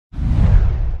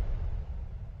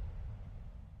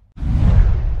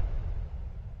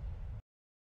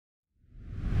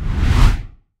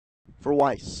for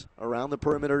Weiss. Around the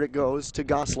perimeter it goes to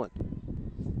Gosselin.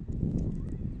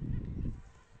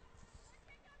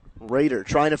 Rader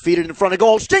trying to feed it in front of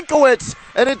goal. Stinkowitz,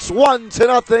 and it's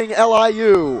 1-0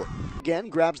 LIU. Again,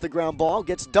 grabs the ground ball,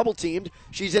 gets double teamed.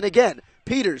 She's in again.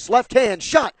 Peters, left hand,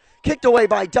 shot, kicked away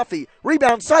by Duffy.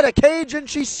 Rebound, side of cage, and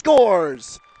she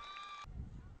scores.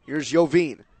 Here's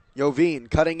Jovine. Jovine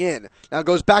cutting in. Now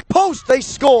goes back post, they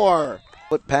score.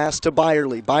 Foot pass to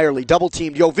Byerly. Byerly double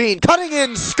teamed. Jovine cutting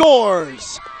in,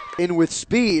 scores. In with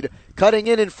speed, cutting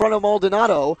in front of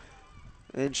Maldonado.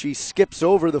 And she skips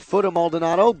over the foot of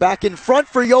Maldonado. Back in front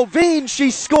for Jovine.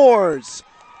 She scores.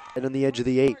 And on the edge of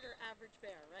the 8.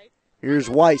 Here's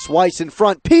Weiss. Weiss in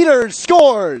front. Peters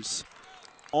scores.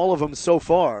 All of them so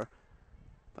far.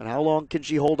 But how long can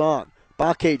she hold on?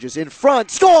 Boccages in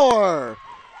front. Score!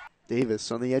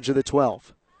 Davis on the edge of the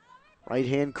 12. Right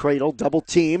hand cradle. Double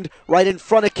teamed. Right in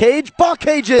front of cage.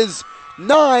 Boccages.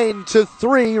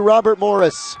 9-3 Robert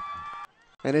Morris.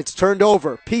 And it's turned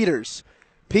over. Peters.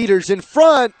 Peters in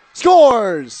front,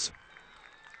 scores!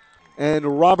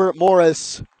 And Robert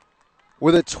Morris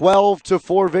with a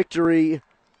 12-4 victory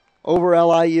over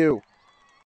LIU.